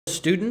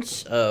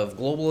students of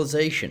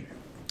globalization.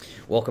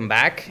 Welcome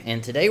back,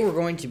 and today we're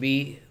going to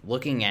be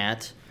looking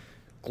at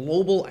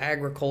global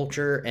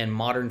agriculture and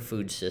modern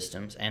food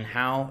systems and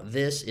how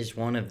this is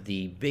one of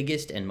the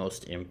biggest and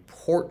most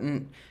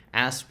important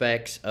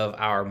aspects of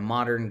our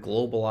modern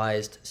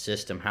globalized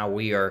system, how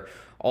we are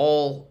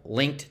all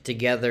linked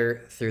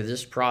together through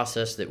this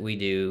process that we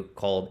do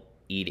called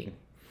eating.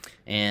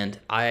 And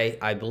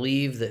I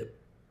believe that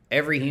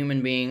every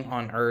human being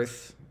on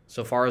earth,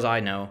 so far as I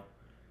know,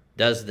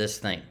 does this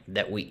thing,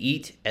 that we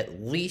eat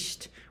at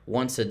least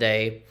once a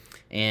day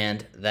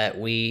and that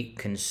we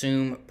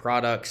consume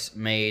products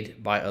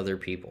made by other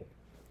people.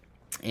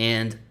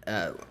 And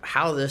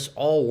how this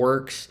all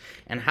works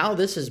and how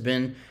this has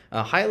been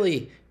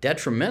highly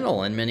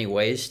detrimental in many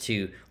ways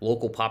to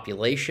local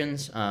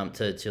populations,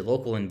 to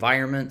local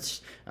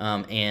environments,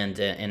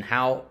 and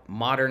how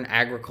modern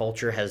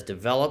agriculture has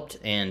developed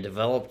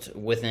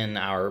within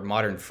our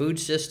modern food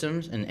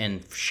systems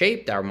and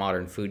shaped our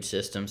modern food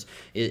systems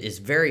is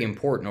very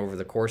important over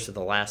the course of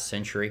the last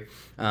century.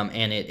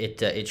 And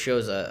it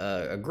shows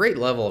a great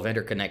level of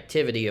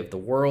interconnectivity of the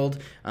world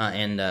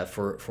and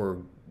for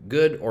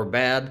good or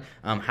bad,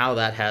 how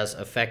that has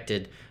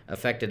affected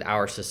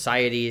our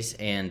societies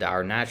and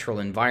our natural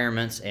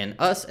environments and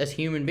us as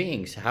human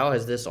beings. How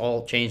has this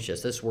all changed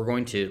us? We're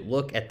going to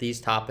look at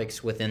these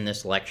topics within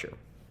this lecture.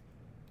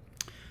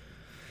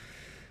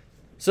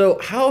 So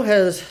how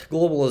has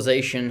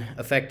globalization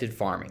affected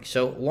farming?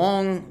 So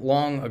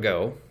long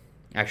ago,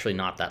 actually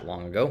not that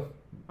long ago,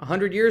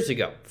 100 years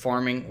ago,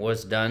 farming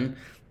was done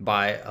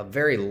by a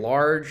very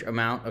large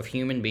amount of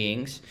human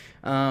beings,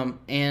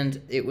 and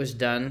it was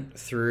done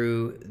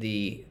through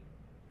the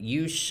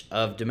use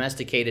of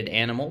domesticated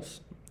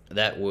animals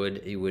that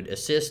would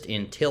assist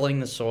in tilling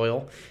the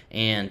soil,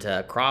 and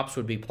crops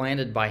would be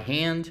planted by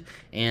hand,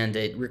 and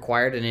it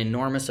required an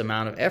enormous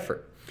amount of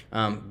effort.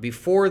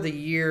 Before the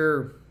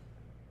year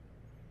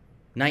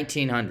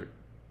 1900,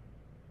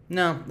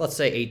 no, let's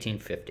say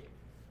 1850.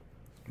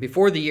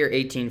 Before the year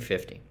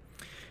 1850,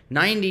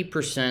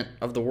 90%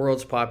 of the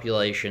world's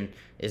population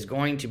is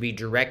going to be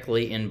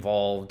directly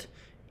involved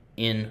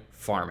in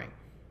farming.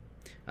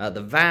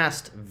 The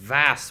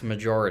vast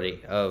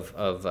majority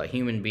of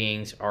human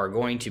beings are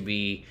going to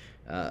be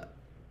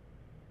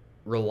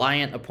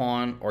reliant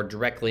upon or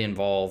directly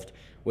involved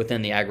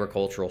within the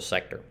agricultural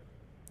sector,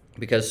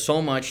 because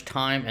so much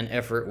time and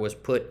effort was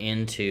put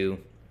into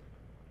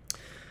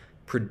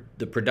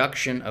the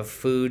production of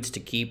foods to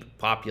keep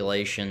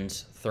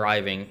populations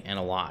thriving and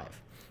alive.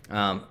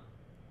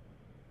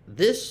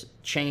 This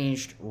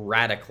changed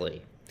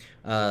radically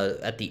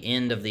at the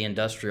end of the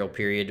industrial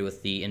period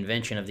with the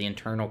invention of the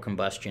internal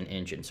combustion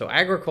engine. So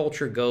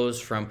agriculture goes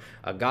from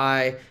a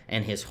guy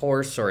and his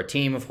horse or a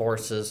team of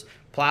horses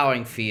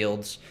plowing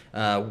fields,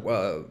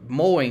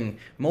 mowing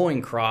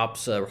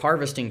crops,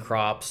 harvesting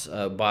crops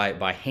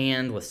by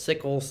hand with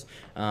sickles,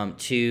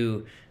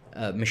 to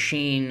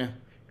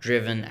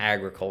machine-driven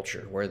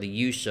agriculture, where the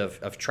use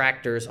of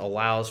tractors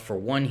allows for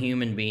one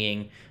human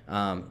being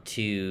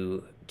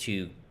to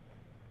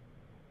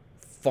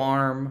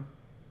farm,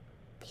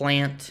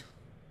 plant,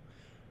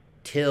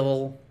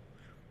 till,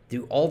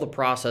 do all the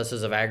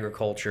processes of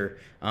agriculture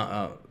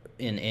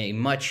in a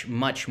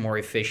much more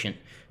efficient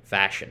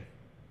fashion.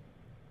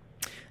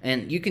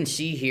 And you can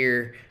see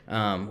here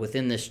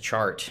within this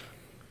chart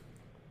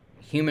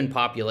human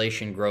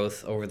population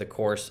growth over the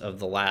course of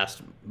the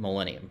last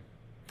millennium.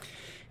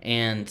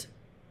 And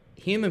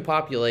human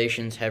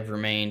populations have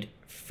remained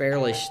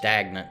fairly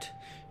stagnant,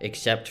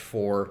 except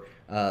for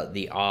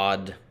the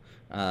odd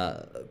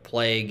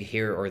plague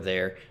here or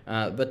there,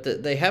 but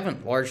they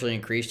haven't largely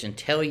increased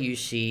until you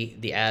see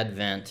the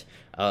advent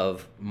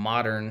of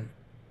modern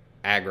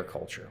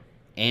agriculture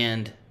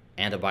and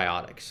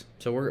antibiotics.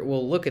 So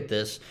we'll look at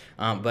this,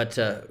 but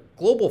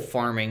global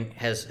farming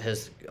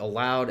has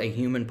allowed a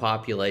human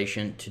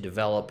population to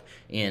develop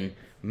in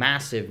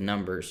massive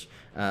numbers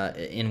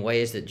in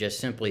ways that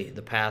just simply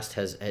the past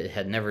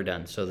had never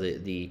done. So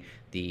the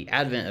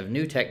advent of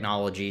new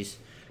technologies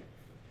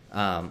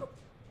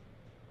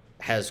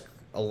has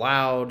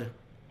allowed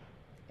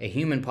a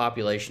human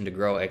population to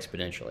grow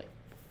exponentially.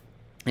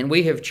 And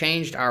we have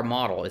changed our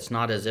model. It's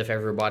not as if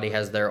everybody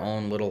has their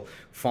own little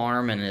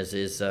farm and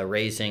is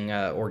raising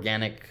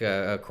organic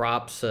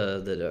crops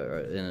that are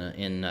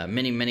in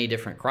many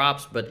different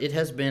crops, but it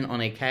has been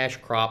on a cash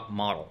crop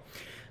model.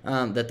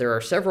 That there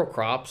are several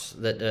crops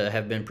that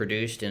have been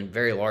produced in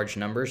very large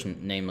numbers,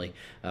 namely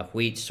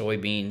wheat,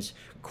 soybeans,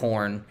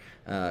 corn,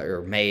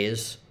 or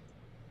maize.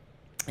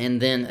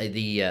 And then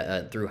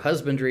through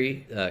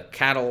husbandry,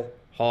 cattle,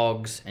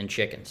 hogs, and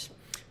chickens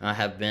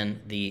have been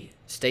the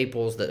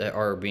staples that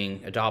are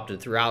being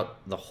adopted throughout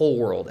the whole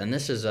world. And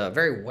this is a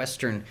very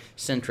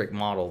Western-centric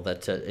model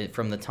that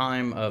from the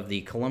time of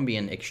the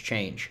Columbian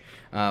Exchange,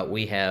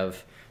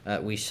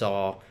 we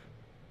saw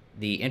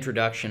the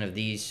introduction of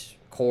these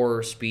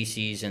core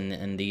species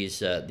and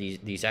these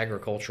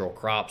agricultural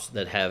crops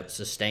that have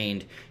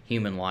sustained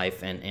human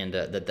life and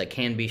that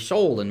can be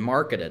sold and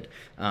marketed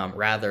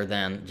rather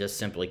than just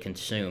simply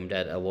consumed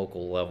at a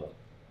local level.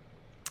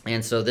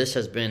 And so this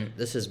has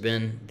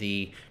been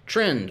the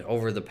trend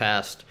over the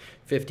past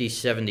 50,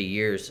 70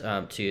 years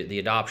to the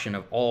adoption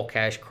of all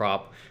cash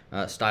crop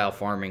style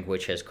farming,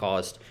 which has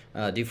caused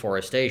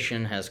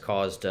deforestation, has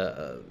caused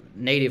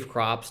native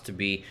crops to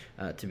be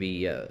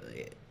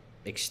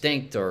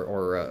extinct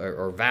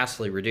or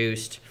vastly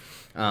reduced.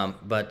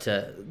 But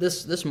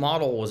this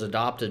model was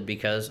adopted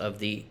because of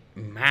the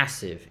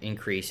massive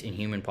increase in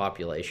human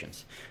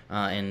populations,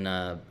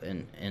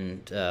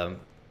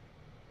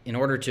 in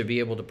order to be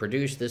able to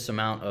produce this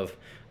amount of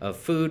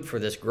food for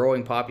this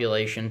growing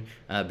population,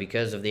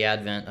 because of the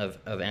advent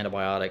of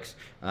antibiotics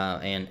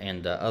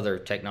and other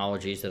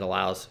technologies that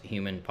allows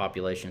human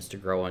populations to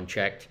grow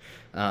unchecked,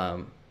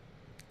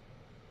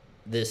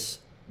 this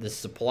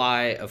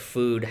supply of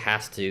food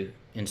has to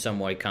in some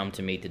way come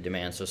to meet the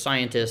demand. So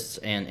scientists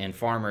and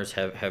farmers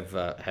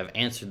have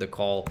answered the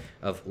call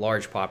of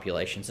large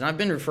populations. And I've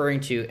been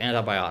referring to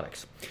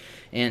antibiotics.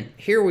 And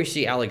here we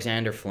see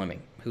Alexander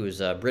Fleming, who is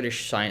a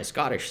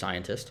Scottish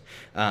scientist,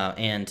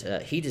 and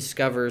he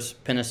discovers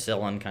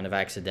penicillin kind of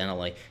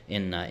accidentally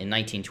in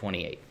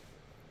 1928.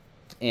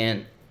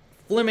 And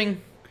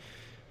Fleming,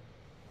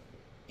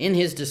 in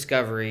his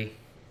discovery,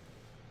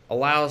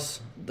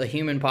 allows the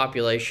human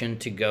population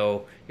to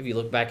go, if you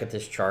look back at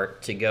this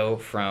chart, to go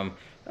from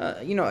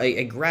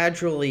a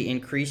gradually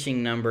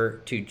increasing number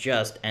to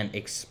just an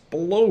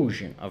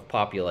explosion of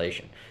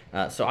population.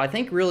 So I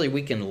think really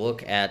we can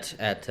look at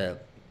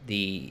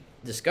the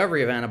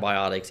discovery of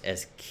antibiotics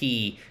as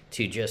key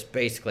to just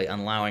basically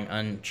allowing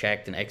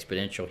unchecked and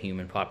exponential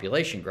human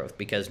population growth,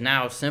 because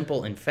now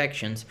simple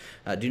infections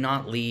do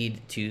not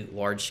lead to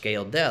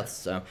large-scale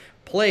deaths.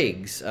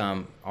 Plagues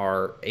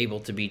are able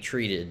to be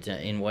treated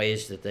in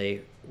ways that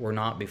they were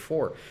not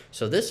before.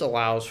 So this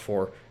allows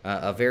for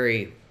a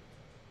very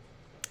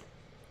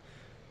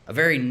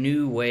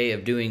new way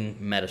of doing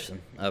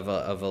medicine,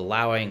 of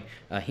allowing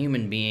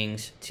human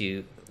beings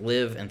to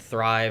live and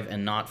thrive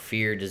and not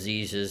fear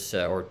diseases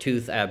or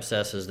tooth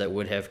abscesses that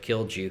would have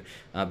killed you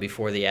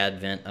before the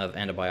advent of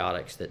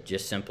antibiotics, that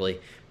just simply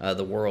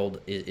the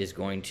world is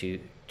going to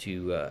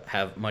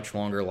have much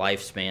longer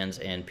lifespans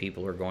and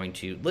people are going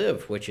to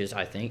live, which is,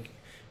 I think,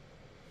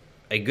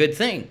 a good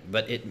thing.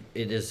 But it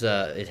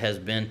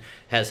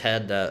has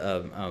had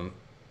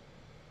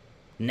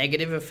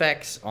negative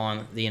effects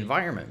on the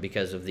environment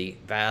because of the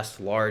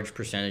large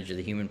percentage of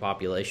the human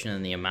population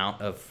and the amount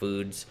of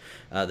foods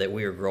that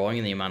we are growing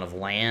and the amount of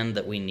land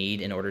that we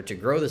need in order to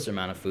grow this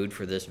amount of food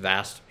for this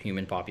vast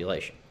human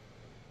population.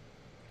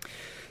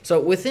 So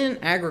within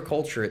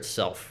agriculture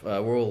itself,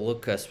 we'll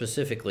look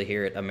specifically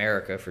here at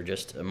America for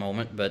just a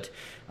moment, but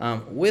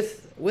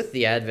with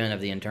the advent of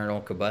the internal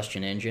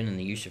combustion engine and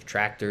the use of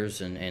tractors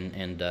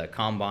and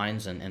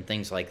combines and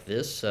things like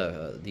this,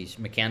 these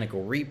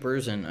mechanical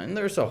reapers, and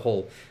there's a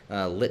whole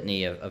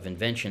litany of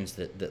inventions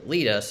that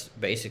lead us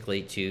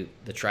basically to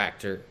the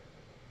tractor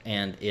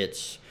and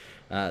its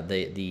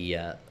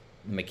the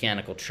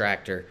mechanical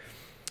tractor.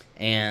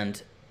 And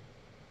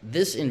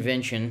this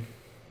invention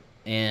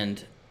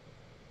and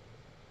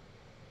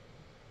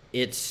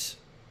its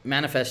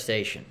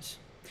manifestations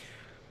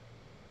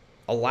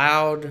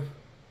allowed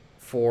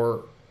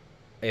for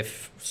a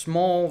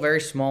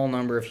very small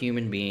number of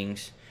human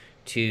beings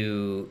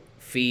to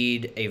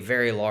feed a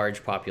very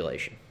large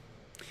population.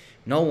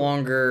 No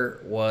longer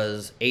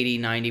was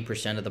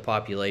 80-90% of the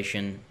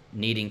population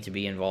needing to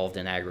be involved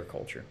in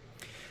agriculture.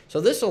 So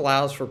this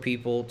allows for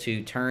people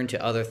to turn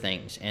to other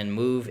things and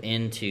move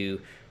into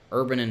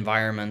urban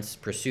environments,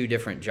 pursue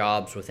different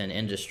jobs within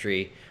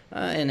industry,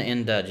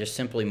 and just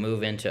simply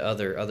move into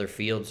other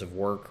fields of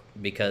work,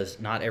 because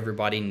not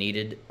everybody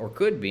needed or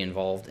could be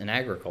involved in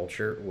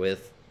agriculture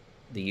with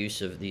the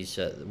use of these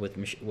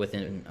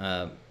within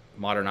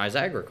modernized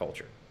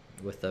agriculture,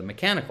 with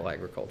mechanical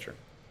agriculture.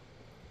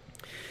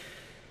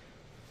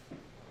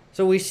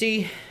 So we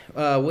see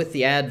with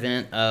the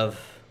advent of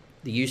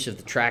the use of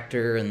the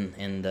tractor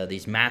and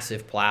these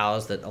massive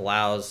plows that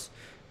allows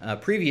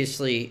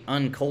previously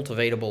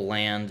uncultivatable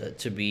land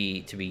to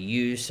be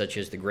used, such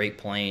as the Great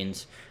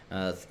Plains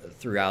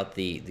throughout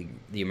the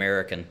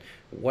American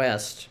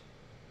West.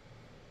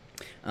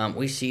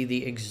 We see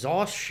the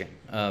exhaustion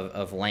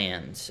of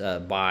lands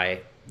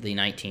by the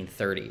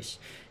 1930s,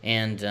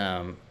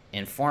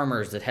 and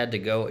farmers that had to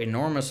go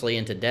enormously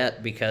into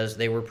debt because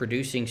they were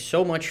producing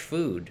so much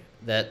food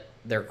that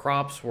their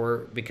crops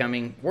were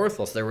becoming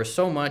worthless. There was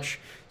so much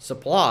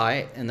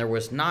supply and there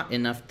was not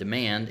enough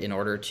demand in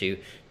order to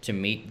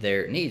meet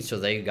their needs. So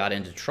they got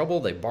into trouble.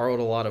 They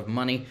borrowed a lot of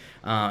money,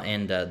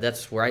 and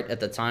that's right at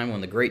the time when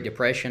the Great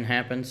Depression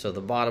happened. So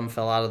the bottom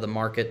fell out of the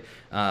market.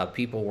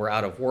 People were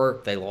out of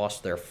work. They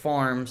lost their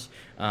farms.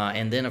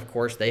 And then, of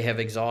course, they have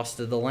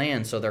exhausted the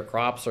land. So their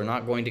crops are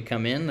not going to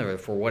come in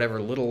for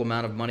whatever little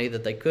amount of money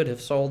that they could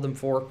have sold them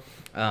for.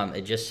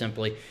 It just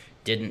simply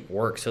didn't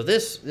work. So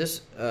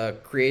this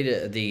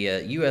created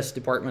the U.S.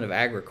 Department of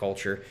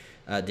Agriculture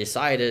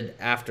decided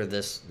after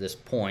this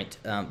point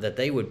that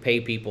they would pay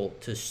people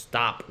to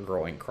stop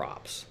growing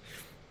crops.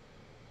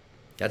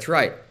 That's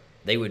right.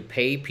 They would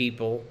pay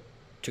people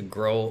to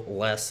grow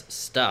less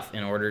stuff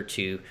in order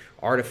to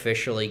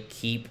artificially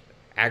keep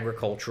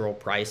agricultural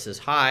prices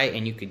high,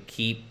 and you could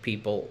keep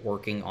people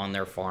working on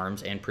their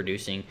farms and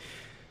producing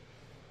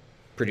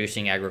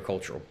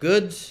agricultural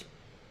goods,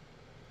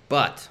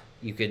 but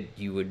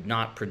you would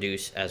not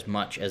produce as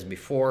much as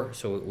before,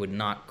 so it would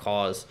not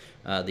cause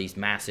these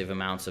massive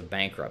amounts of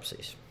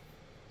bankruptcies.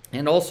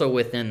 And also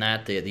within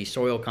that, the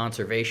soil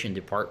conservation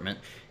department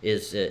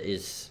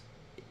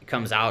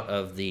comes out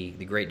of the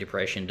Great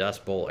Depression,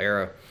 Dust Bowl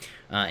era,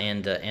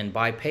 and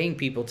by paying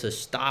people to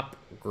stop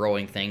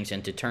growing things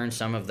and to turn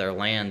some of their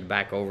land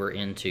back over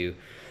into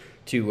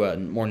a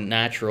more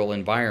natural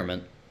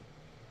environment,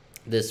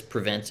 this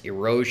prevents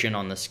erosion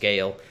on the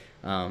scale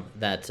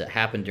that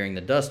happened during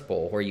the Dust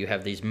Bowl, where you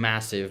have these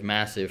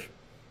massive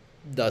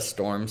dust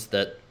storms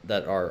that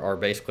are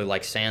basically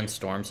like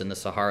sandstorms in the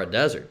Sahara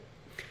Desert.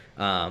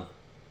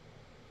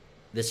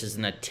 This is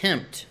an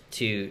attempt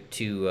to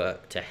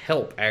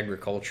help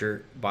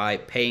agriculture by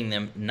paying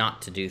them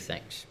not to do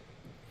things.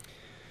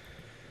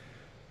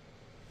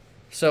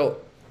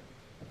 So,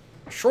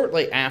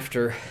 shortly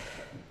after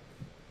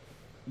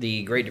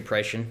the Great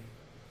Depression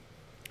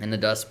and the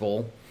Dust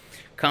Bowl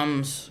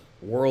comes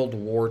World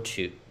War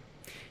II.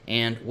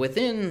 And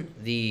within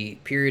the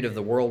period of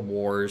the World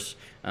Wars,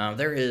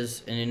 there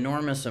is an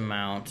enormous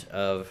amount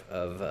of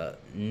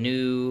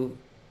new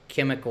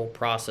chemical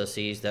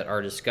processes that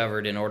are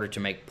discovered in order to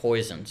make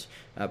poisons.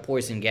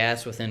 Poison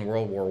gas within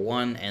World War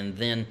I, and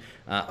then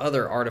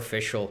other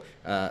artificial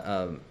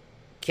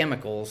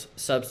chemicals,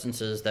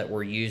 substances that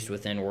were used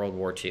within World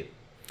War II.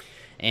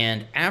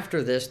 And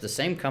after this, the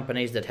same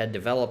companies that had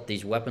developed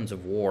these weapons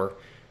of war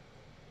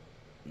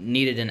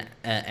needed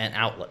an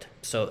outlet.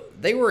 So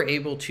they were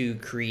able to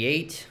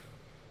create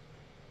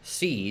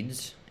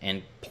seeds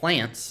and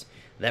plants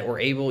that were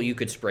able, you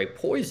could spray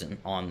poison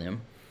on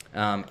them,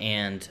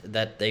 and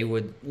that they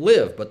would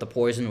live, but the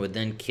poison would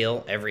then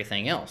kill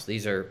everything else.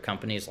 These are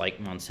companies like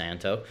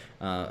Monsanto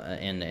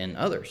and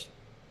others.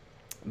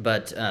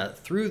 But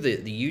through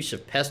the use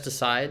of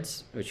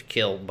pesticides, which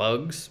kill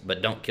bugs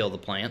but don't kill the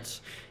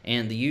plants,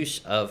 and the use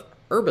of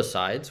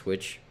herbicides,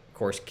 which of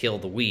course kill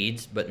the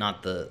weeds but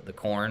not the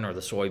corn or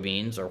the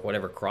soybeans or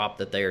whatever crop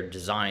that they are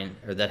designed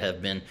or that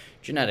have been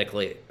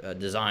genetically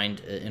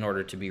designed in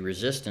order to be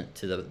resistant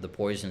to the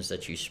poisons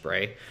that you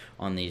spray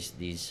on these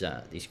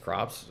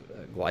crops,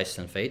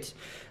 glyphosate.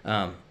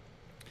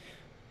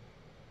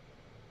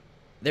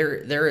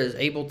 There is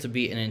able to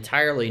be an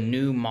entirely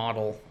new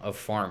model of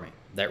farming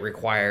that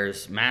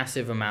requires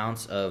massive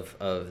amounts of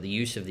the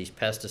use of these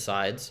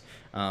pesticides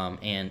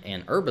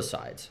and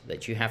herbicides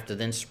that you have to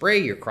then spray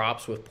your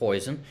crops with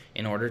poison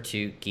in order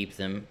to keep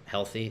them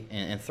healthy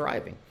and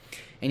thriving.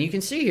 And you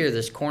can see here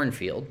this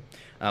cornfield,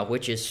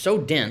 which is so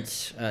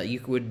dense,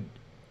 you would,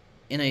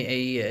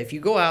 if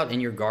you go out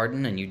in your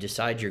garden and you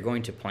decide you're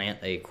going to plant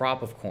a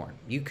crop of corn,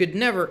 you could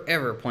never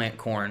ever plant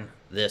corn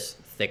this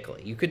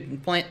thickly. You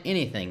couldn't plant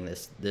anything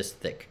this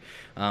thick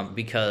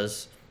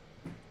because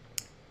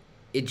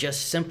it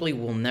just simply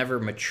will never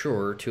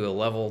mature to a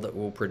level that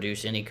will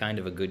produce any kind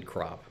of a good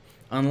crop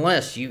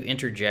unless you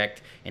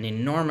interject an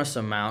enormous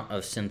amount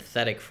of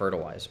synthetic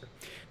fertilizer.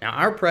 Now,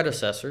 our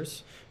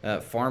predecessors,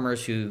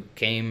 farmers who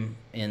came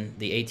in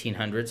the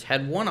 1800s,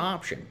 had one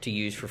option to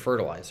use for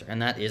fertilizer,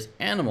 and that is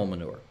animal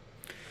manure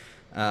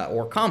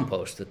or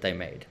compost that they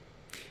made.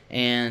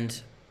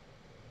 And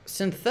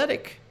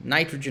synthetic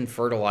nitrogen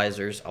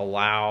fertilizers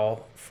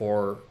allow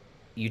for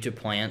you to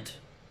plant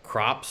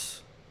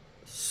crops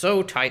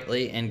so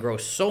tightly and grow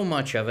so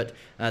much of it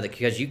that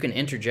because you can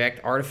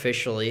interject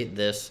artificially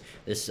this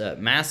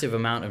massive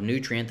amount of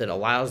nutrient that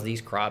allows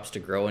these crops to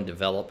grow and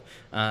develop,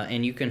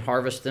 and you can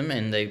harvest them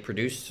and they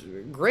produce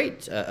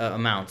great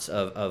amounts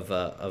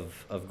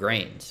of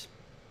grains.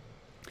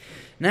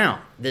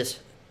 Now, this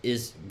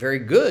is very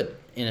good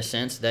in a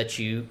sense that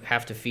you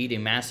have to feed a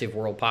massive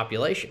world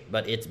population,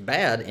 but it's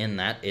bad in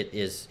that it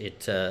is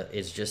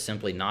just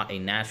simply not a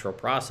natural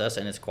process,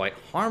 and it's quite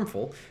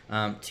harmful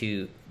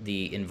to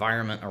the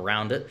environment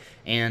around it.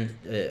 And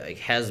it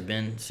has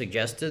been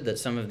suggested that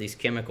some of these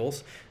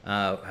chemicals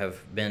have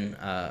been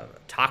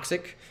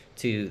toxic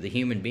to the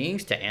human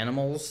beings, to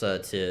animals,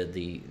 to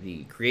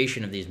the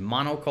creation of these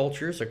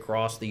monocultures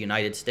across the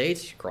United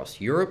States, across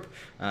Europe,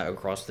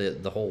 across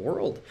the whole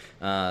world,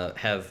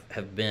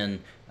 have been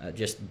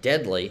just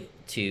deadly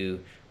to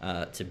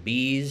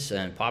bees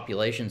and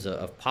populations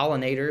of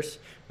pollinators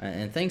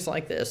and things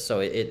like this.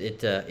 So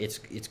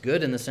it's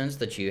good in the sense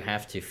that you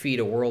have to feed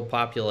a world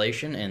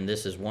population, and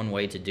this is one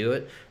way to do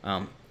it.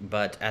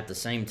 But at the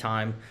same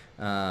time,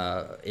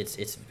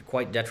 it's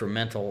quite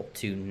detrimental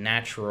to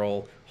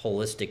natural,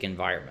 holistic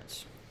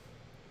environments.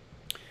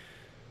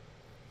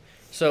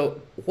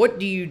 So what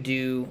do you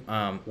do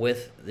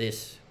with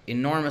this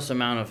enormous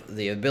amount of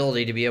the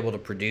ability to be able to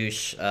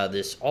produce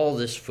all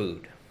this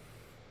food?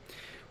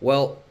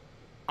 Well,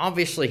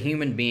 obviously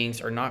human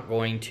beings are not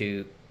going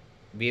to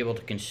be able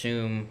to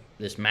consume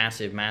this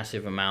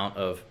massive amount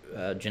of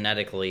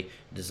genetically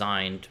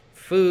designed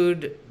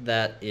food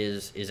that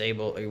is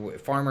able,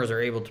 farmers are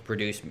able to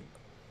produce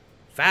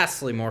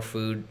vastly more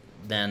food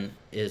than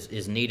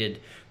is needed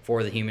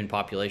for the human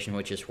population,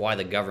 which is why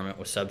the government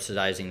was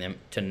subsidizing them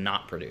to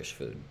not produce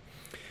food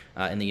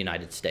in the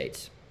United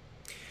States.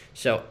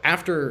 So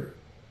after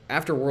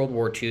World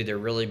War II, there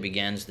really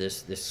begins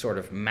this sort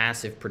of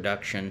massive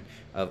production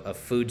of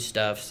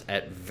foodstuffs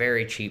at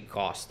very cheap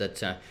costs.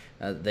 That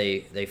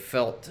they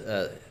felt,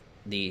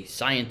 the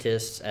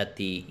scientists at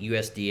the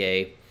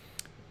USDA,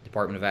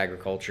 Department of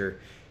Agriculture,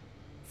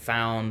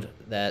 found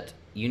that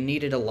you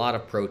needed a lot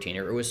of protein,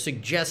 or it was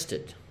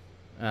suggested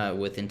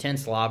with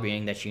intense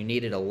lobbying that you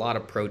needed a lot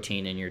of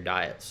protein in your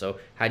diet. So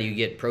how do you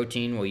get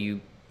protein? Well, you,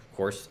 of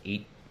course,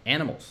 eat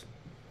animals.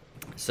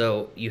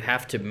 So you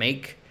have to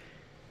make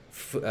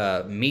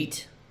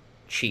meat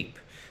cheap.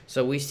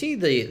 So we see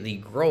the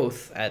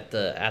growth at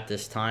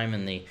this time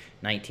in the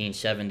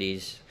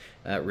 1970s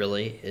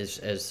really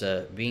as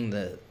being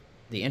the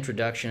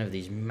introduction of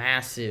these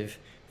massive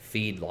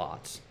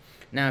feedlots.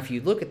 Now, if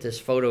you look at this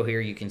photo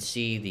here, you can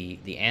see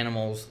the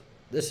animals.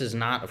 This is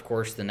not, of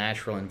course, the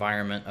natural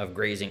environment of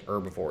grazing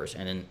herbivores.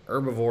 And in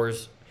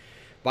herbivores,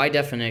 by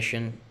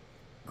definition,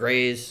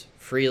 graze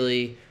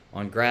freely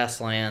on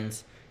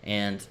grasslands,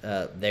 and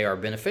they are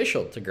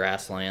beneficial to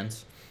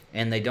grasslands,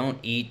 and they don't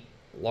eat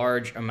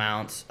large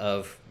amounts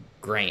of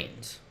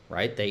grains,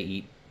 right? They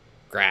eat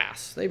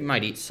grass. They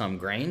might eat some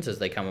grains as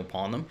they come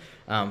upon them,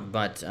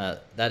 but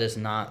that is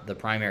not the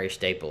primary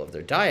staple of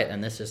their diet,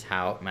 and this is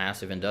how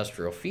massive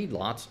industrial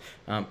feedlots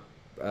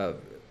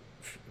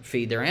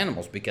feed their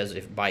animals, because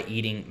if by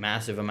eating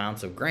massive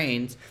amounts of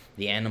grains,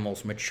 the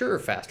animals mature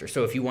faster.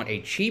 So if you want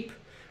a cheap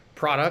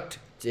product,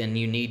 and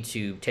you need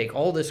to take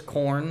all this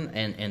corn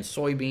and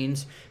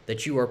soybeans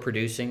that you are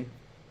producing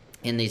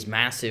in these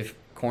massive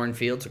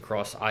cornfields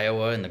across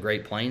Iowa and the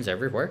Great Plains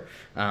everywhere,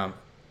 then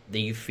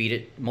you feed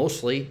it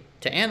mostly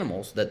to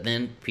animals that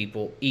then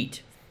people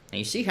eat. And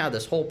you see how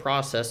this whole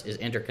process is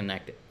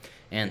interconnected.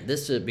 And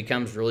this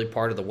becomes really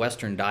part of the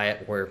Western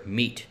diet, where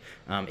meat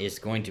is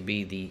going to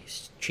be the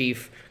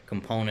chief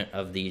component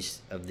of the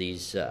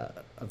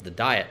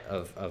diet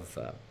of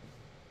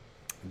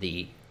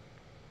the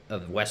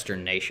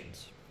Western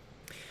nations.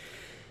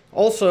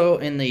 Also,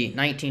 in the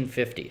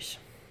 1950s,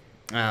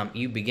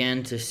 you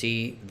began to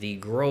see the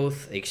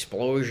growth,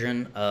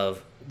 explosion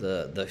of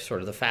the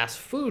sort of the fast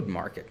food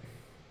market.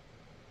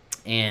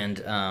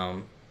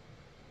 And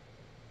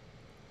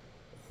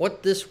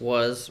what this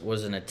was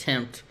an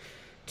attempt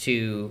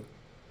to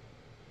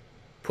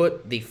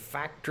put the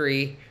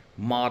factory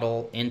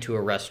model into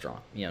a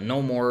restaurant.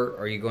 No more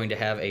are you going to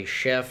have a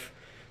chef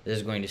that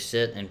is going to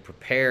sit and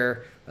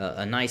prepare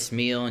a nice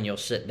meal and you'll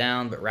sit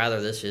down, but rather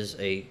this is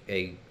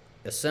a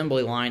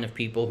assembly line of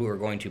people who are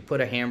going to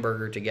put a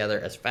hamburger together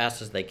as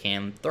fast as they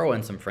can, throw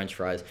in some french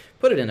fries,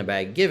 put it in a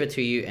bag, give it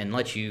to you, and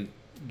let you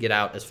get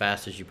out as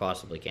fast as you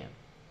possibly can,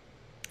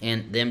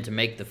 and them to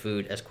make the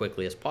food as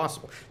quickly as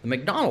possible. The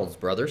McDonald's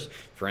brothers,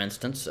 for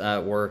instance,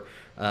 were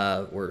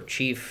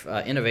chief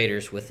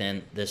innovators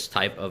within this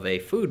type of a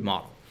food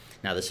model.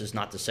 Now, this is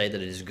not to say that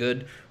it is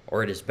good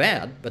or it is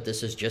bad, but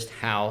this is just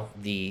how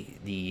the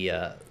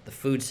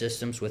food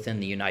systems within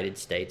the United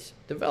States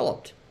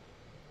developed.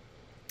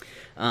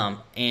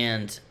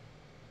 And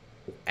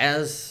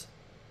as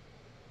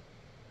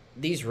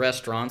these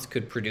restaurants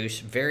could produce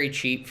very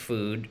cheap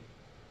food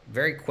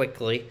very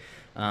quickly,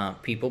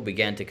 people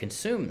began to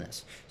consume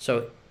this.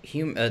 So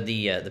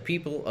the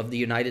people of the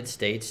United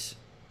States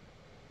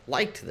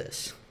liked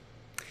this.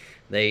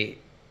 They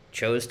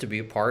chose to be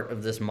a part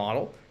of this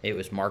model. It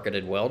was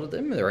marketed well to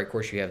them. There, of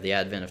course, you have the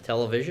advent of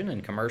television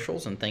and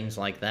commercials and things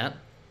like that.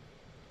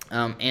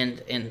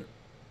 And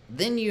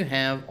then you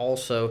have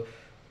also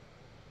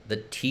the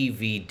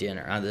TV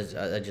dinner.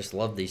 I just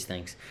love these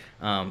things.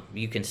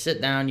 You can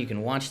sit down, you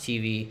can watch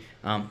TV,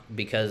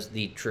 because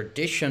the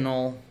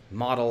traditional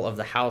model of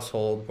the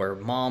household, where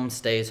mom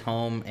stays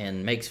home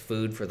and makes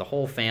food for the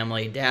whole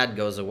family, dad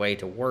goes away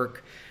to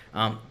work,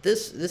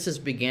 this is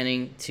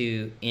beginning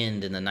to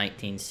end in the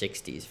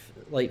 1960s,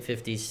 late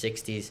 50s,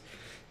 60s,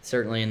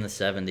 certainly in the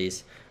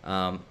 70s.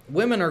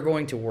 Women are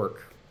going to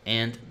work,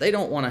 and they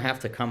don't want to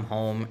have to come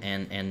home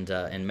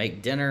and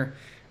make dinner.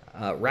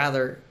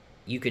 Rather,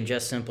 you can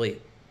just simply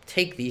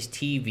take these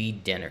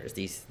TV dinners,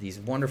 these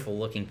wonderful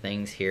looking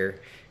things here,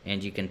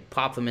 and you can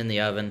pop them in the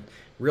oven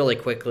really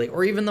quickly,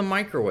 or even the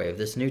microwave,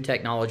 this new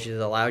technology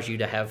that allows you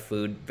to have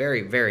food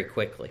very, very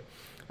quickly.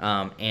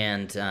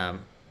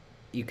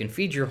 You can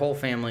feed your whole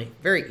family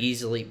very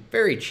easily,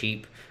 very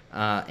cheap,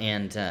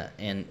 and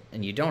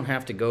you don't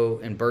have to go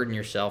and burden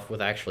yourself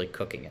with actually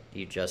cooking it.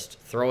 You just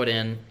throw it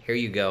in, here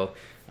you go.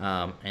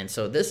 And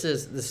so this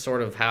is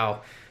sort of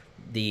how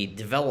the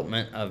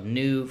development of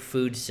new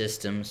food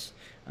systems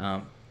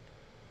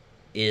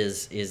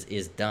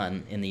is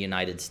done in the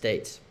United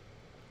States.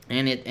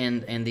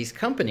 And these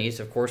companies,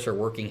 of course, are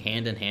working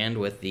hand in hand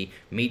with the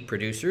meat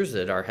producers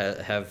that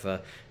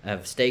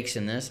have stakes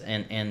in this,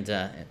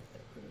 and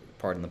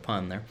pardon the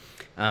pun there,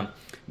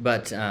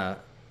 but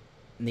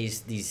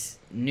these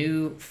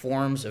new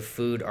forms of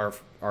food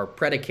are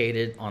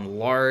predicated on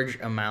large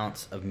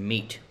amounts of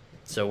meat.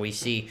 So we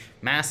see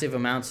massive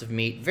amounts of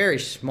meat, very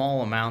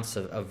small amounts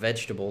of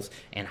vegetables,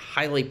 and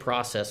highly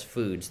processed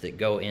foods that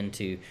go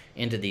into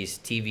these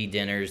TV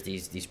dinners,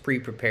 these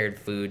pre-prepared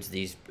foods,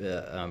 these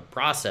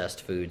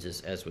processed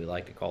foods, as we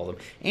like to call them,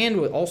 and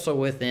also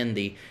within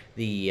the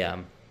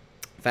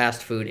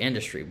fast food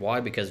industry. Why?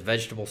 Because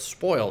vegetables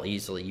spoil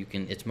easily.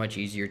 It's much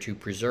easier to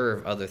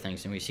preserve other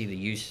things, and we see the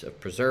use of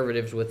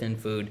preservatives within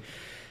food,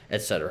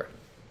 etc.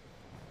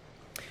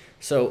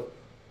 So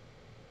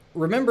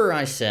remember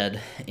I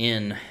said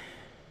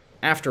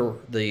after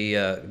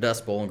the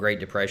Dust Bowl and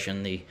Great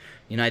Depression, the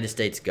United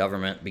States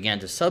government began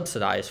to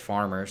subsidize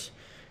farmers,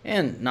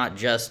 and not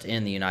just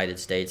in the United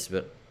States,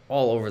 but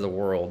all over the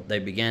world. They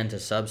began to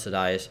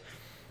subsidize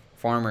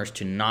farmers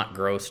to not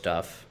grow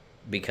stuff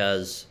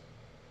because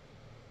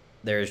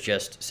there's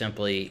just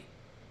simply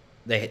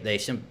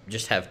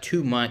just have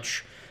too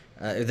much.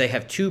 They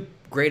have too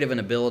great of an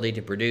ability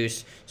to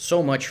produce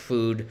so much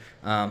food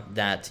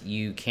that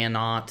you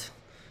can't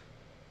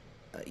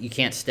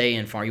stay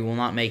in farm. You will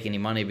not make any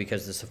money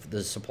because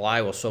the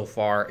supply will so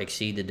far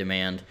exceed the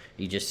demand.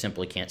 You just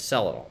simply can't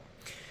sell it all.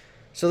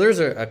 So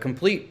there's a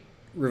complete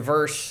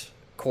reverse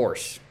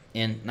course.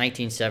 In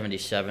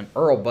 1977,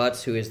 Earl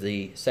Butz, who is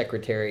the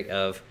Secretary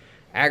of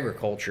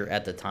Agriculture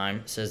at the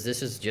time, says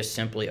this is just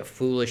simply a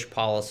foolish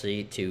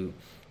policy to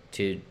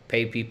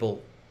pay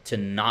people to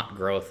not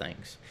grow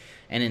things,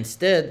 and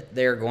instead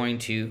they're going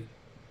to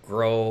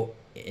grow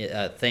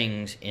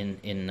things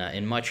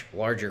in much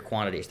larger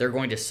quantities. They're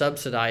going to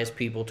subsidize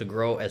people to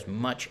grow as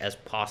much as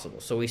possible.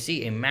 So we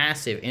see a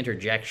massive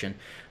interjection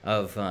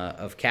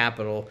of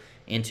capital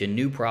into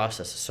new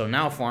processes. So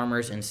now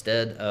farmers,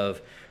 instead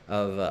of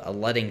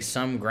letting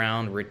some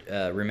ground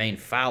remain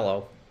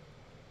fallow,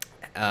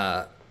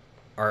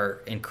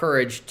 are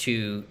encouraged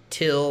to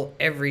till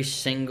every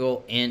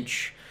single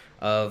inch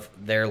of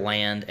their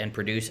land and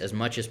produce as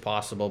much as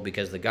possible,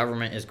 because the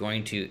government is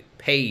going to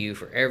pay you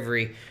for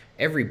every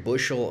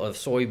bushel of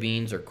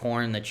soybeans or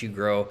corn that you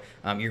grow.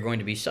 You're going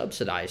to be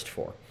subsidized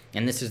for.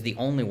 And this is the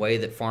only way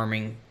that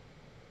farming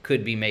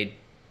could be made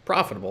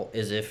profitable,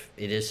 is if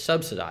it is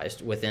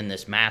subsidized within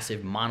this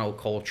massive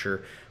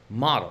monoculture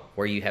model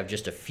where you have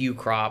just a few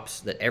crops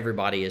that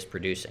everybody is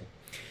producing.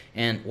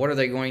 And what are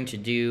they going to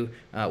do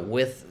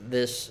with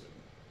this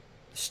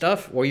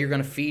stuff? Well, you're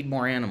going to feed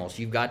more animals.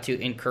 You've got to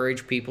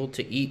encourage people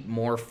to eat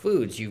more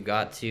foods. You've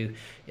got to,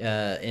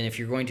 and if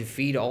you're going to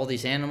feed all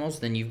these animals,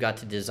 then you've got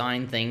to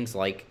design things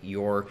like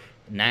your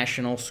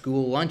national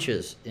school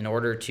lunches in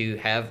order to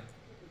have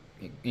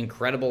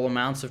incredible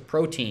amounts of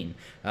protein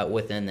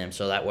within them.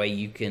 So that way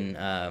you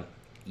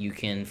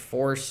can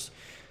force,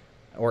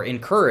 or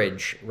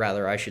encourage,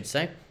 rather, I should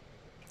say.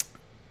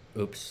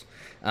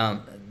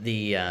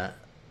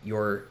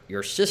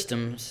 Your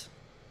systems,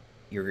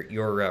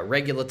 your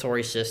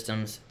regulatory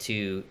systems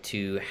to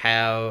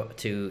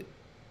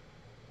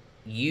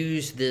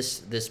use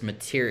this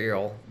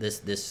material,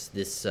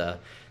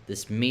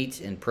 this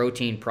meat and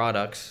protein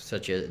products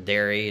such as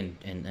dairy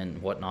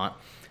and whatnot,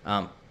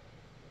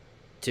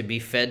 to be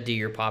fed to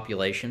your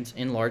populations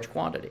in large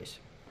quantities.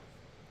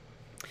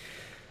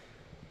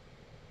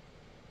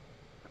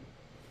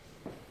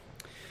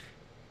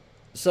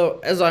 So,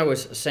 as I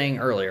was saying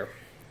earlier,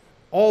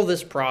 all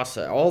this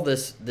process, all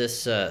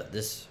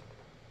this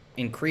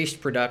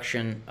increased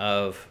production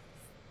of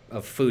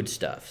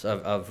foodstuffs,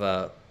 of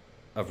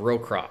row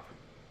crop,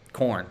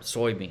 corn,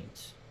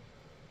 soybeans,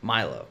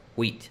 milo,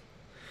 wheat,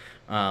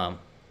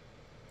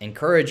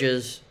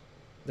 encourages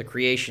the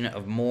creation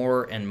of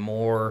more and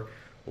more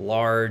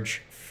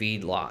large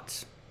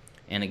feedlots.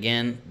 And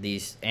again,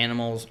 these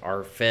animals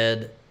are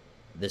fed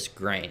this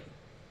grain.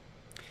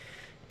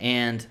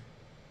 And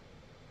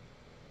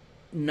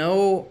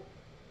no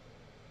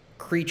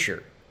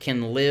creature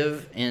can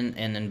live in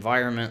an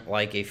environment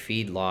like a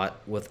feedlot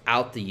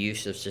without the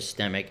use of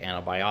systemic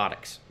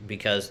antibiotics,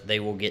 because they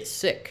will get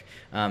sick.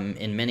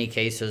 In many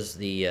cases,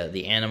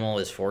 the animal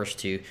is forced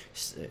to,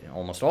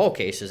 almost all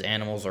cases,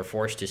 animals are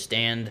forced to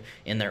stand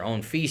in their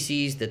own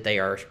feces, that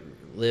they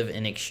live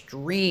in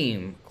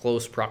extreme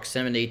close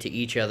proximity to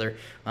each other.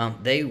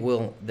 They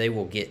will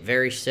get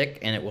very sick,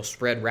 and it will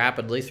spread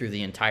rapidly through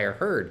the entire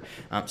herd.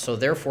 So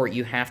therefore,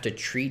 you have to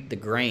treat the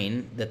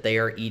grain that they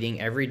are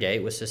eating every day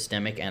with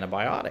systemic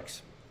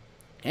antibiotics.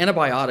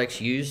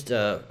 Antibiotics used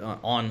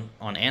on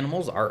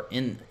animals are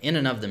in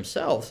and of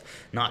themselves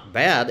not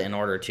bad in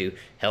order to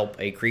help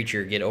a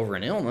creature get over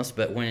an illness,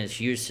 but when it's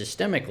used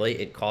systemically,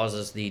 it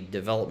causes the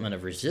development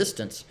of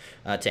resistance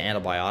to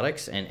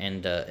antibiotics,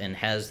 and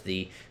has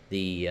it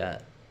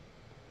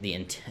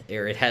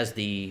has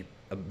the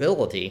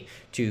ability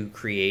to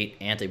create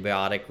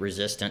antibiotic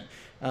resistant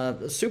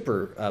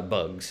super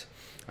bugs.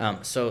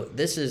 So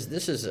this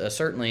is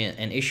certainly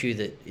an issue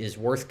that is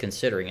worth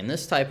considering, and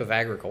this type of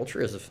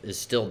agriculture is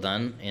still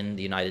done in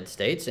the United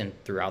States and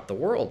throughout the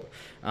world.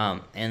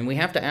 And we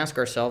have to ask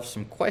ourselves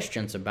some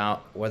questions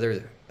about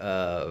whether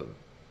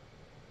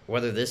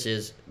this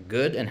is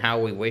good and how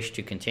we wish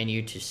to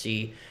continue to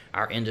see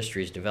our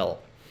industries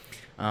develop.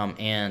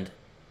 And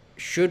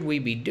should we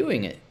be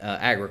doing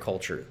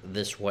agriculture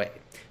this way?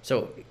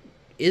 So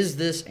is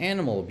this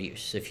animal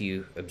abuse? If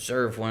you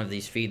observe one of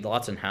these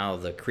feedlots and how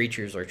the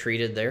creatures are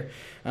treated there,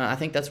 I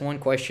think that's one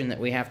question that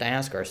we have to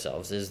ask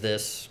ourselves. Is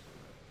this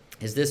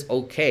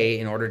okay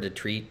in order to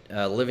treat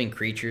living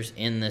creatures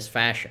in this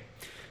fashion?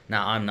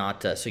 Now, I'm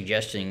not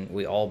suggesting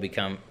we all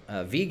become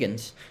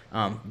vegans,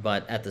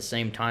 but at the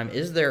same time,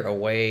 is there a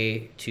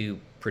way to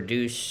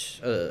produce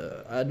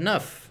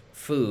enough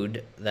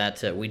food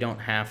that we don't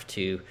have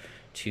to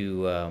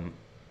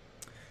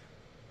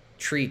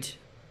treat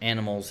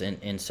animals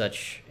in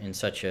such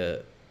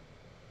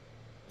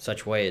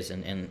ways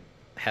and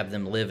have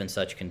them live in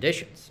such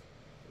conditions?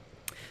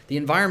 The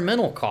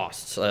environmental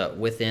costs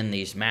within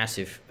these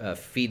massive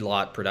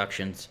feedlot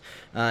productions.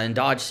 In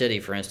Dodge City,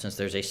 for instance,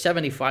 there's a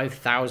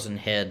 75,000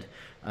 head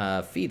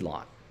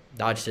feedlot,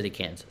 Dodge City,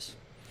 Kansas.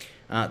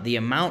 The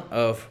amount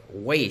of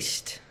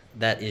waste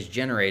that is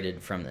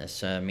generated from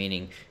this,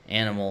 meaning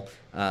animal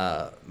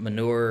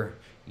manure,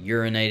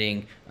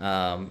 urinating,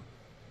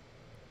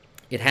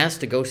 it has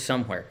to go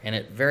somewhere, and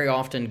it very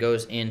often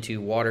goes into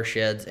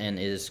watersheds and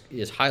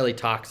is highly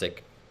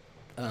toxic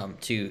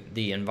to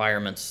the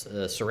environments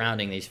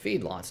surrounding these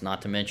feedlots.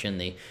 Not to mention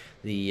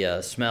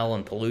the smell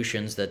and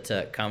pollutions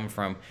that come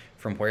from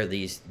where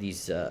these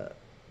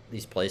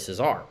places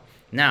are.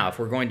 Now, if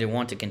we're going to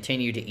want to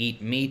continue to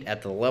eat meat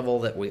at the level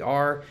that we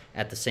are,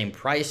 at the same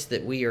price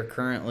that we are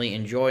currently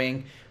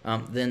enjoying,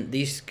 then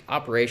these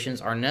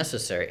operations are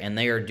necessary, and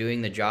they are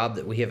doing the job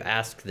that we have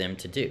asked them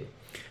to do.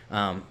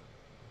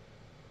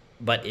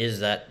 But is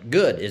that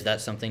good? Is that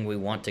something we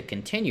want to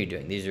continue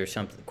doing? These are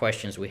some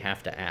questions we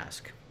have to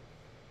ask.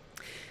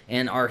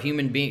 And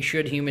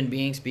should human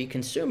beings be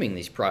consuming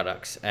these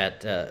products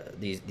at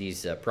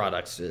these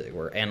products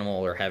where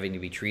animals are having to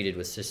be treated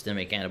with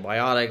systemic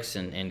antibiotics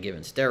and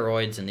given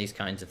steroids and these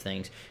kinds of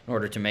things in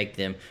order to make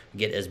them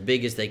get as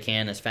big as they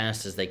can, as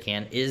fast as they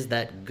can? Is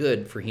that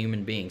good for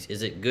human beings?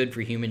 Is it good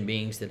for human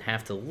beings that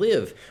have to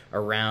live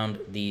around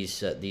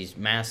these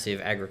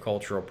massive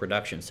agricultural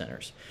production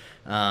centers?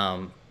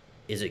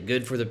 Is it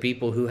good for the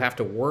people who have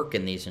to work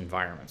in these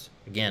environments?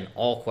 Again,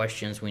 all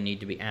questions we need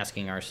to be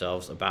asking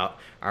ourselves about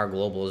our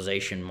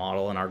globalization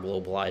model and our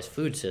globalized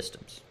food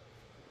systems.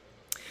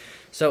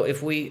 So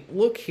if we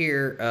look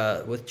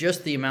here with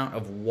just the amount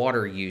of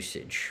water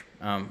usage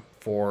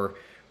for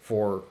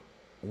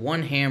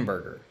one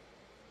hamburger,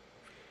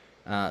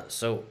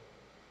 so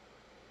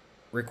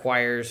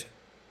requires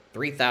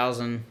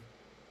 3,000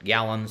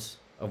 gallons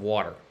of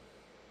water.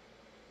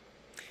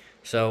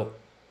 So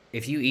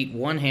if you eat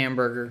one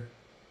hamburger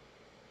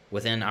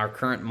within our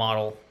current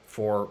model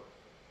for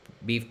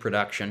beef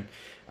production,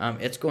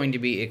 it's going to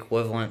be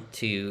equivalent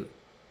to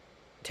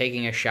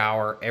taking a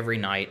shower every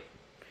night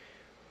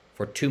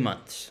for 2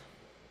 months.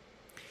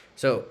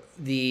 So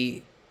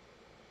the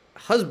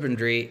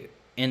husbandry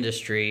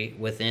industry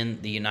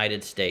within the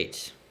United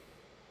States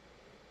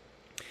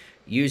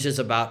uses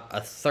about a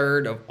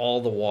third of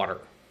all the water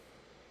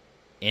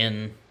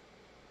in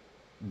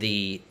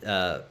the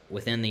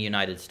within the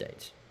United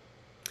States.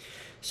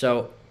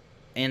 So,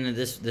 and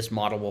this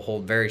model will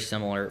hold very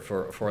similar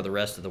for the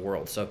rest of the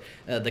world. So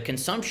the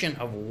consumption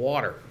of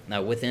water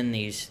within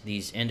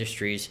these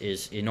industries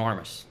is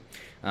enormous.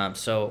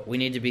 So we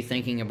need to be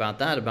thinking about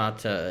that,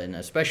 and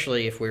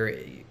especially if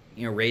we're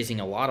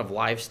raising a lot of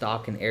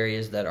livestock in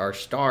areas that are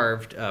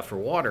starved for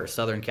water,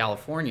 Southern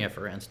California,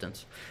 for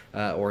instance,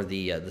 or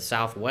the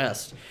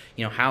Southwest.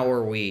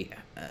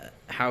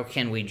 How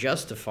can we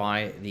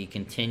justify the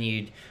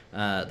continued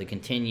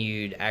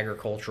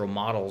agricultural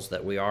models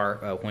that we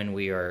are when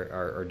we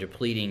are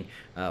depleting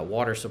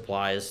water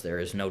supplies? There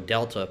is no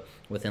delta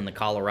within the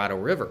Colorado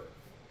River.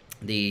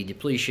 The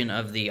depletion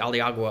of the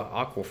Aliagua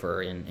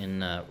aquifer in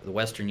the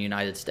western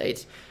United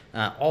States,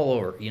 all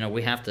over.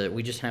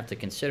 We just have to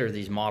consider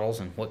these models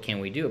and what can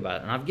we do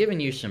about it. And I've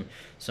given you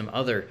some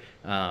other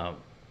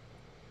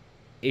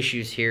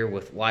issues here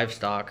with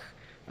livestock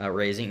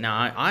raising.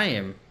 Now,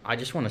 I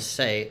just want to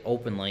say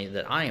openly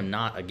that I am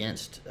not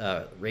against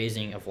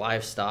raising of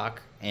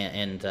livestock,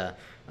 and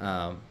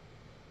I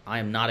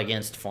am not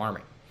against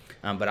farming.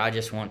 But I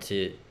just want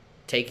to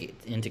take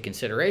into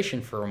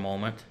consideration for a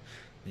moment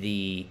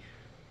the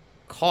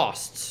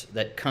costs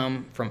that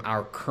come from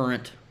our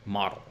current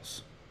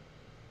models.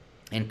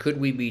 And could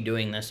we be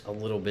doing this a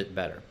little bit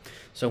better?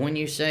 So when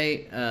you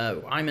say,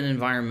 I'm an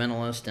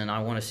environmentalist and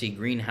I want to see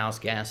greenhouse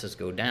gases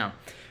go down,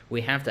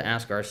 we have to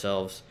ask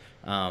ourselves,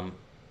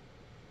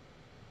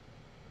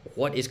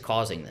 what is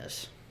causing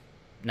this?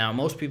 Now,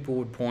 most people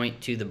would point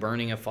to the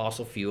burning of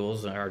fossil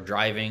fuels or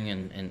driving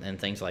and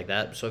things like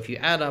that. So if you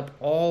add up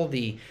all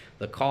the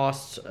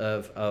costs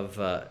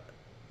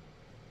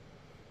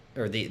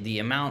or the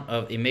amount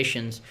of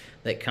emissions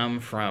that come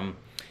from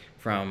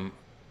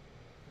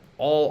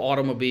all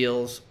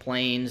automobiles,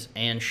 planes,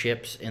 and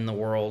ships in the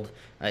world,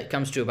 it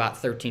comes to about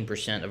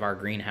 13% of our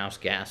greenhouse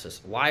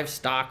gases.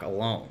 Livestock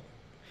alone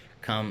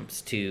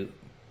comes to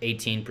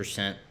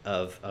 18%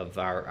 of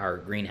our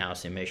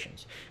greenhouse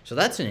emissions. So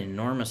that's an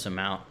enormous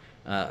amount,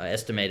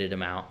 estimated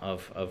amount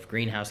of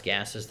greenhouse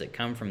gases that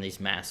come from these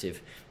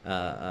massive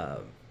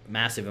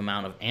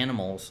amount of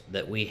animals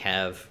that we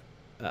have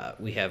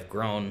we have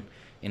grown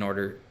in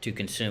order to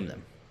consume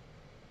them.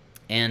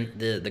 And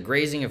the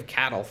grazing of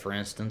cattle, for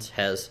instance,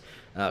 has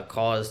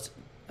caused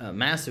a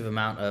massive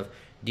amount of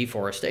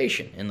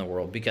deforestation in the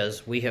world,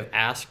 because we have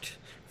asked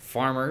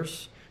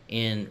farmers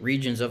in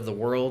regions of the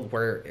world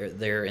where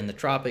they're in the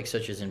tropics,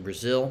 such as in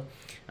Brazil,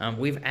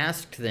 we've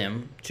asked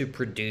them to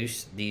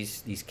produce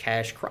these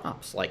cash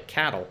crops like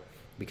cattle,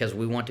 because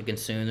we want to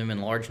consume them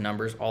in large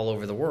numbers all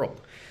over the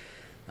world.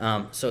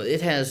 So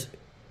it has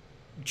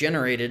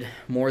generated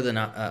more than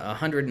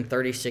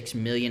 136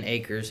 million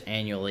acres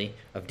annually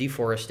of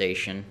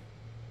deforestation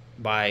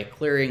by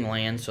clearing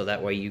land so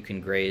that way you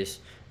can graze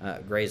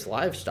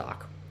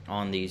livestock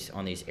on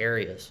these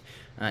areas.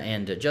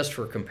 And just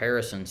for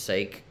comparison's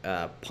sake,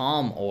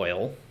 palm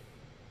oil,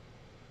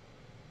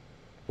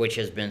 which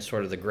has been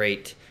sort of the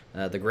great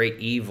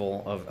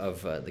evil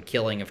of the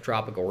killing of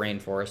tropical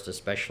rainforests,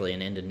 especially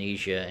in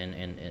Indonesia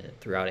and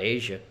throughout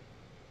Asia,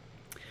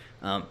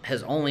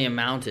 has only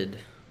amounted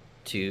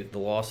to the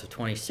loss of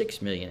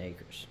 26 million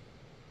acres.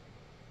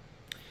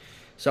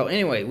 So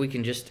anyway, we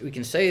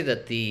can say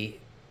that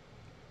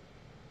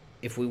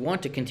if we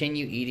want to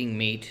continue eating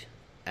meat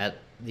at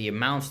the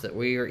amounts that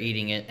we are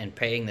eating it and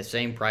paying the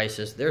same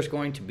prices, there's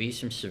going to be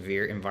some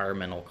severe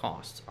environmental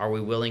costs. Are we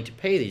willing to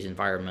pay these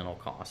environmental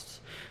costs?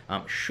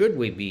 Should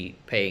we be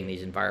paying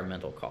these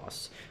environmental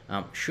costs?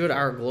 Should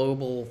our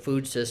global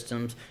food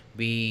systems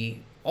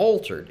be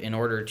altered in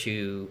order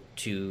to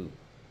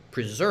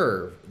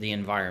preserve the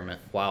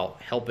environment while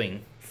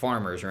helping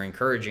farmers or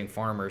encouraging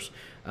farmers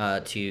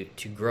to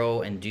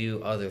grow and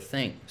do other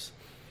things?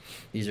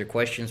 These are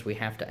questions we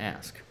have to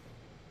ask.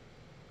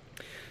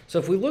 So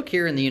if we look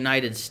here in the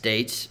United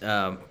States,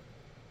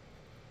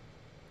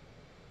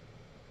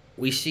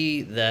 we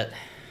see that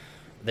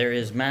there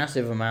is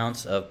massive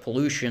amounts of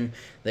pollution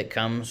that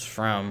comes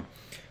from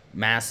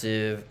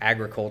massive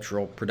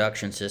agricultural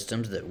production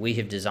systems that we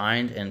have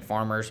designed, and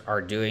farmers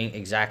are doing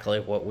exactly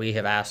what we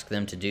have asked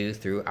them to do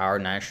through our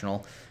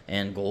national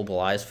and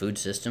globalized food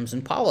systems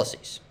and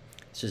policies.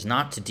 This is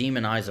not to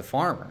demonize a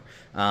farmer,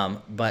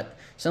 but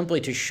simply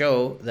to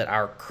show that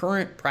our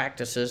current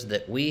practices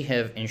that we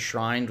have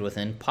enshrined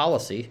within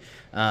policy,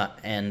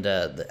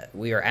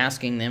 we are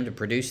asking them to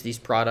produce these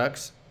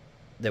products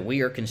that we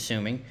are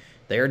consuming.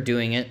 They are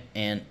doing it,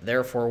 and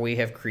therefore we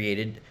have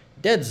created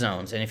dead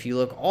zones. And if you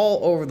look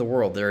all over the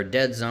world, there are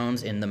dead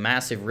zones in the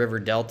massive river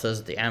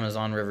deltas, the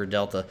Amazon River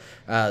Delta,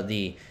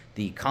 the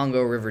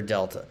Congo River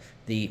Delta,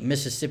 the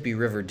Mississippi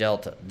River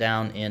Delta,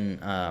 down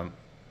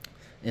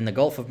in the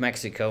Gulf of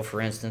Mexico,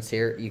 for instance.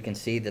 Here you can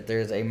see that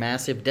there's a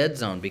massive dead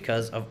zone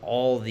because of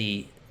all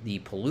the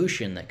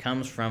pollution that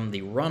comes from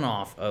the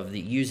runoff of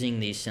using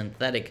these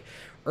synthetic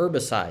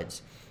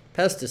herbicides,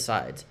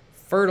 pesticides,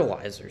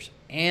 fertilizers,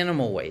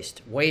 animal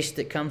waste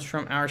that comes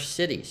from our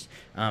cities,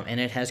 and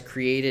it has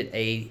created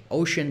a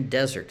ocean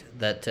desert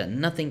that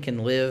nothing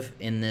can live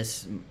in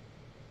this.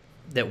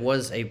 That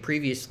was a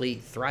previously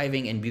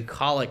thriving and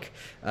bucolic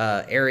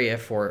area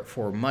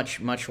for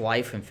much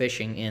life and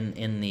fishing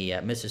in the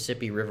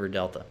Mississippi River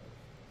Delta.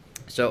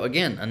 So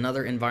again,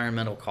 another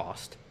environmental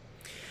cost.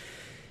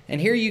 And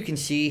here you can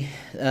see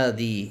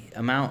the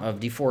amount of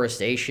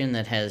deforestation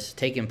that has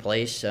taken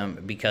place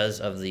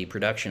because of the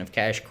production of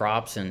cash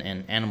crops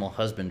and animal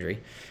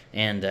husbandry,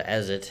 and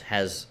as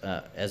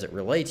it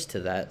relates to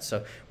that.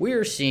 So we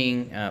are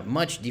seeing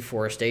much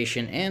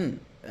deforestation,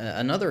 and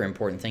another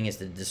important thing is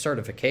the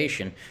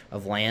desertification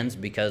of lands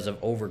because of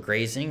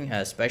overgrazing.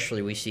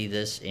 Especially we see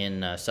this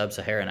in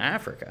sub-Saharan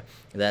Africa,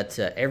 that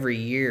every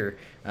year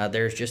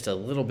there's just a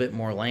little bit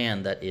more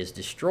land that is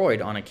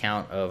destroyed on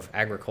account of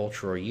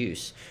agricultural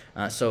use.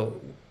 So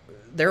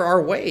there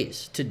are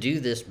ways to do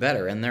this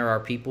better, and there are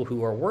people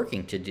who are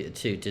working to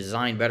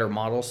design better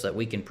models so that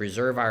we can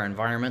preserve our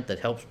environment, that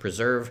helps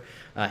preserve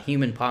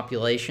human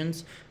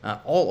populations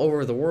all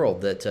over the world,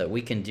 that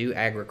we can do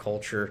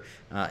agriculture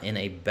in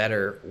a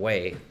better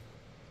way.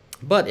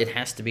 But it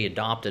has to be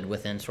adopted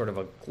within sort of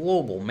a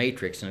global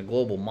matrix and a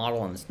global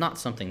model, and it's not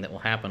something that will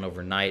happen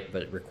overnight,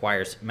 but it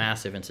requires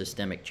massive and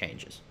systemic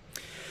changes.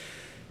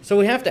 So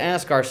we have to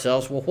ask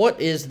ourselves, well, what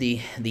is the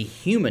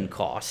human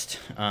cost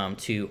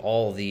to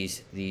all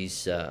these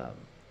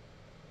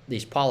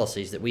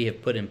policies that we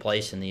have put in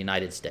place in the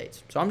United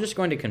States? So I'm just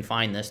going to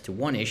confine this to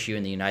one issue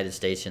in the United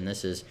States, and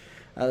this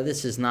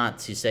is not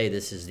to say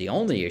this is the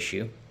only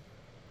issue,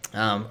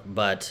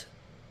 but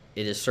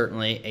it is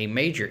certainly a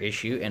major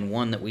issue, and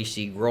one that we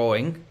see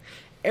growing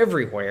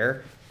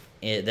everywhere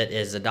that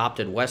has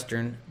adopted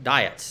Western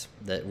diets,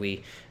 that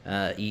we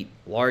eat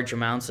large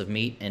amounts of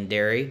meat and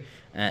dairy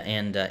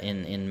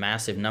in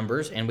massive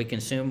numbers, and we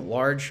consume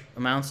large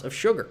amounts of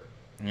sugar.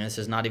 And this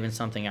is not even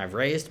something I've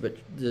raised, but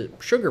the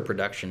sugar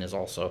production is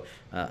also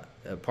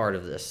a part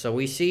of this. So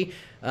we see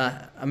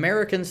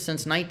Americans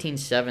since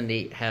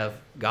 1970 have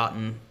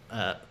gotten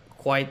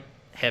quite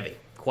heavy,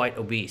 quite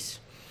obese.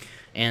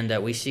 And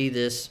we see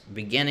this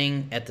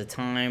beginning at the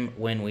time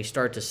when we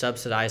start to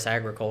subsidize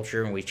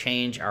agriculture and we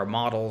change our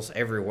models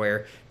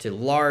everywhere to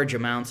large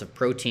amounts of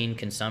protein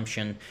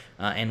consumption.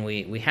 And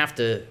we have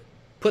to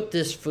put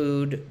this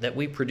food that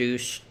we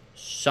produce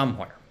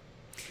somewhere,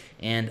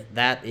 and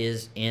that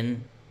is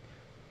in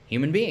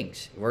human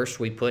beings. First,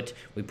 we put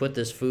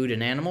this food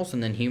in animals,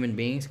 and then human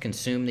beings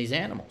consume these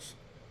animals.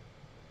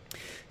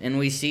 And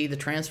we see the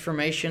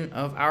transformation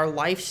of our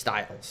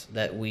lifestyles,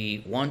 that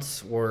we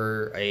once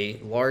were a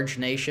large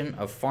nation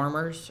of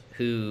farmers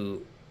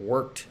who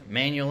worked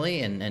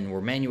manually and were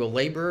manual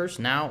laborers.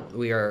 Now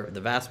we are, the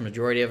vast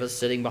majority of us,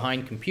 sitting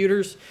behind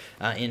computers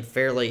in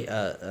fairly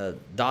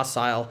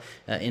docile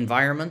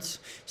environments.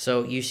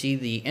 So you see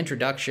the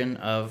introduction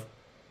of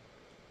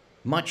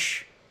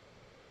much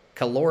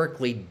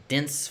calorically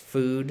dense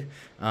food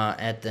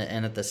at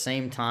the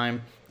same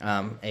time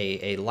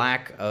a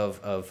lack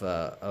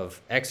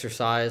of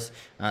exercise.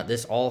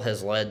 This all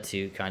has led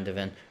to kind of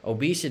an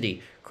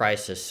obesity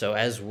crisis. So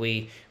as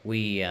we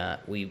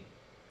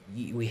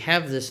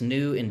have this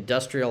new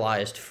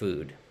industrialized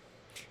food,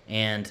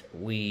 and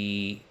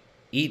we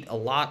eat a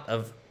lot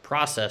of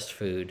processed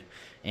food,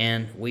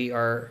 and we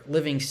are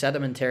living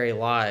sedentary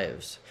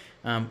lives.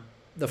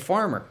 The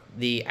farmer,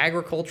 the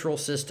agricultural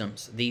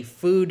systems, the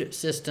food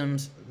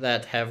systems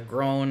that have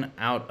grown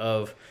out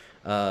of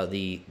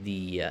the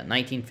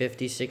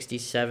 1950s, 60s,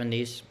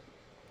 70s,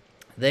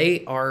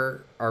 they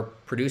are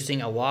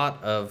producing a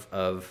lot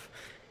of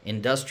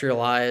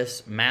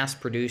industrialized,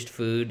 mass-produced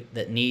food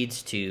that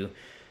needs to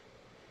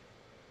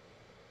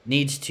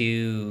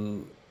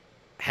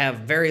have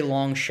very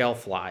long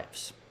shelf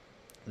lives.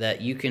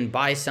 That you can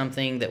buy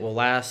something that will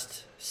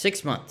last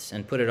 6 months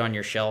and put it on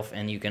your shelf,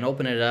 and you can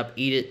open it up,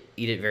 eat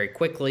it very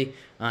quickly,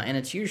 and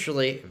it's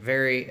usually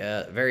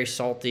very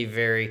salty,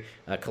 very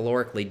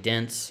calorically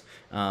dense.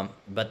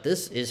 But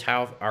this is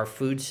how our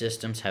food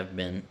systems have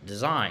been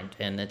designed,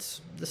 and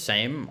it's the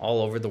same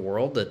all over the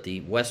world. That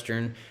the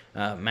Western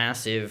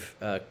massive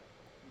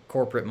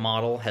corporate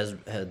model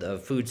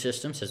of food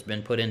systems has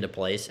been put into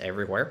place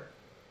everywhere,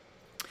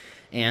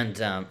 and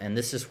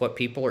this is what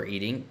people are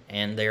eating,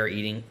 and they are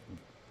eating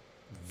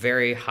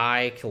very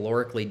high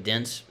calorically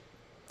dense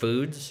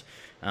foods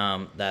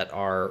that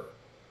are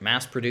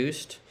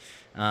mass-produced,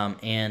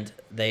 and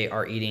they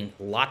are eating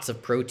lots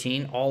of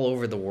protein all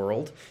over the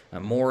world,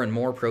 more and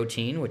more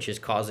protein, which is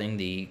causing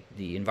the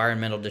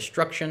environmental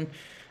destruction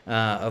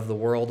of the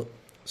world.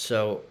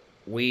 So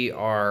we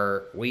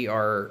are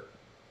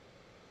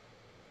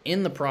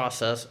in the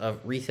process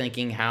of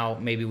rethinking how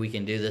maybe we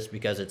can do this,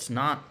 because it's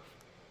not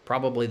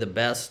probably the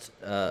best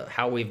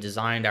how we've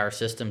designed our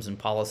systems and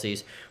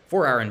policies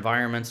for our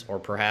environments, or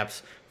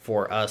perhaps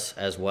for us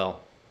as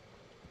well.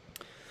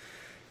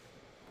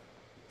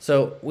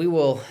 So we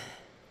will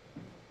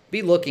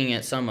be looking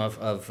at some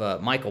of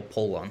Michael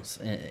Pollan's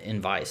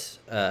advice,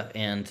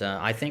 and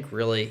I think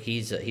really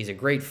he's a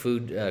great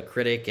food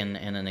critic and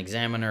an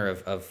examiner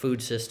of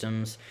food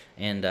systems,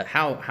 and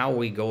how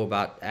we go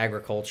about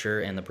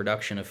agriculture and the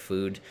production of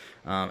food,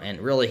 and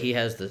really he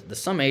has the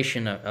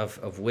summation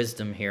of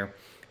wisdom here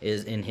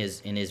is in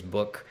his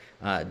book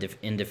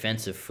In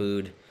Defense of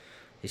Food.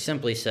 He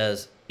simply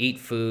says, eat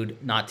food,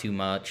 not too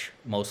much,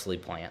 mostly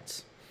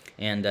plants.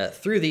 And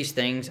through these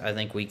things, I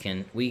think we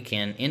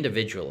can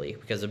individually,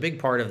 because a big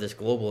part of this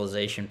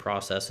globalization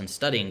process and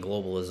studying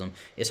globalism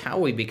is how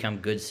we become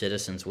good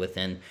citizens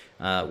within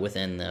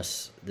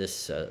this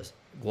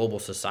global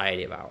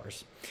society of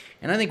ours.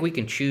 And I think we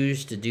can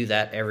choose to do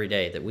that every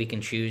day. That we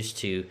can choose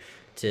to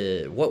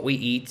what we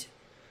eat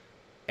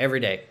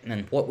every day,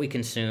 and what we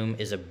consume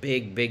is a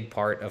big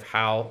part of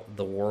how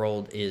the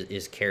world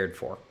is cared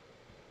for.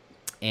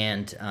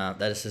 And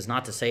this is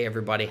not to say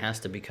everybody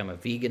has to become a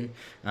vegan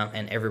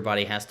and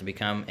everybody has to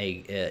become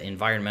a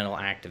environmental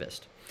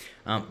activist,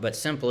 but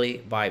simply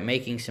by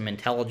making some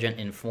intelligent,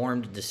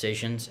 informed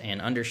decisions and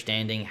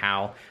understanding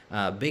how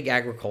big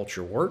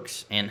agriculture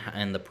works,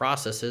 and the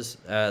processes,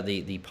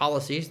 the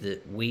policies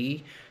that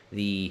we,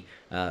 the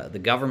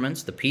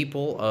governments, the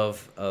people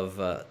of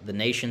the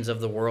nations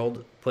of the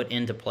world put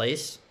into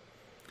place,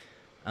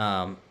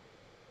 by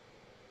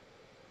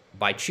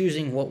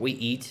choosing what we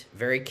eat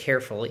very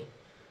carefully,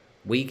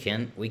 we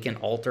can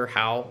alter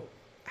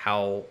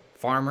how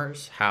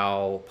farmers,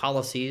 how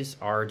policies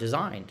are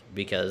designed,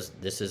 because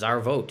this is our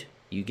vote.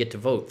 You get to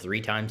vote 3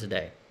 times a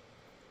day.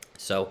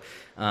 So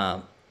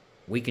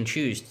we can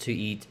choose to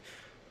eat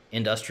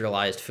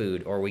industrialized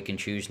food, or we can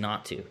choose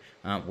not to.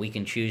 We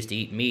can choose to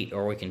eat meat,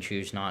 or we can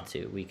choose not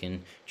to. We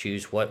can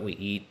choose what we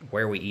eat,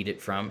 where we eat it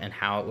from, and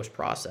how it was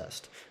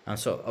processed.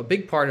 So a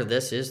big part of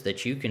this is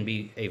that you can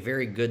be a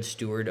very good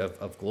steward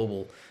of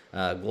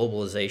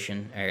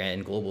globalization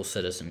and global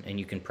citizen, and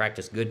you can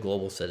practice good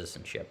global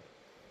citizenship.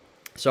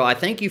 So I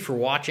thank you for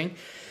watching,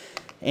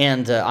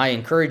 and I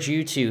encourage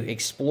you to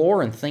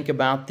explore and think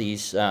about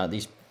these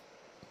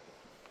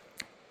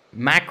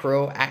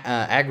macro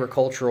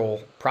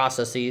agricultural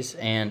processes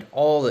and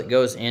all that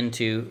goes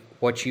into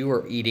what you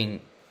are eating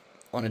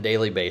on a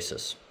daily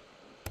basis.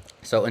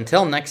 So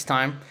until next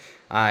time,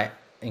 I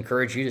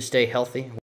encourage you to stay healthy.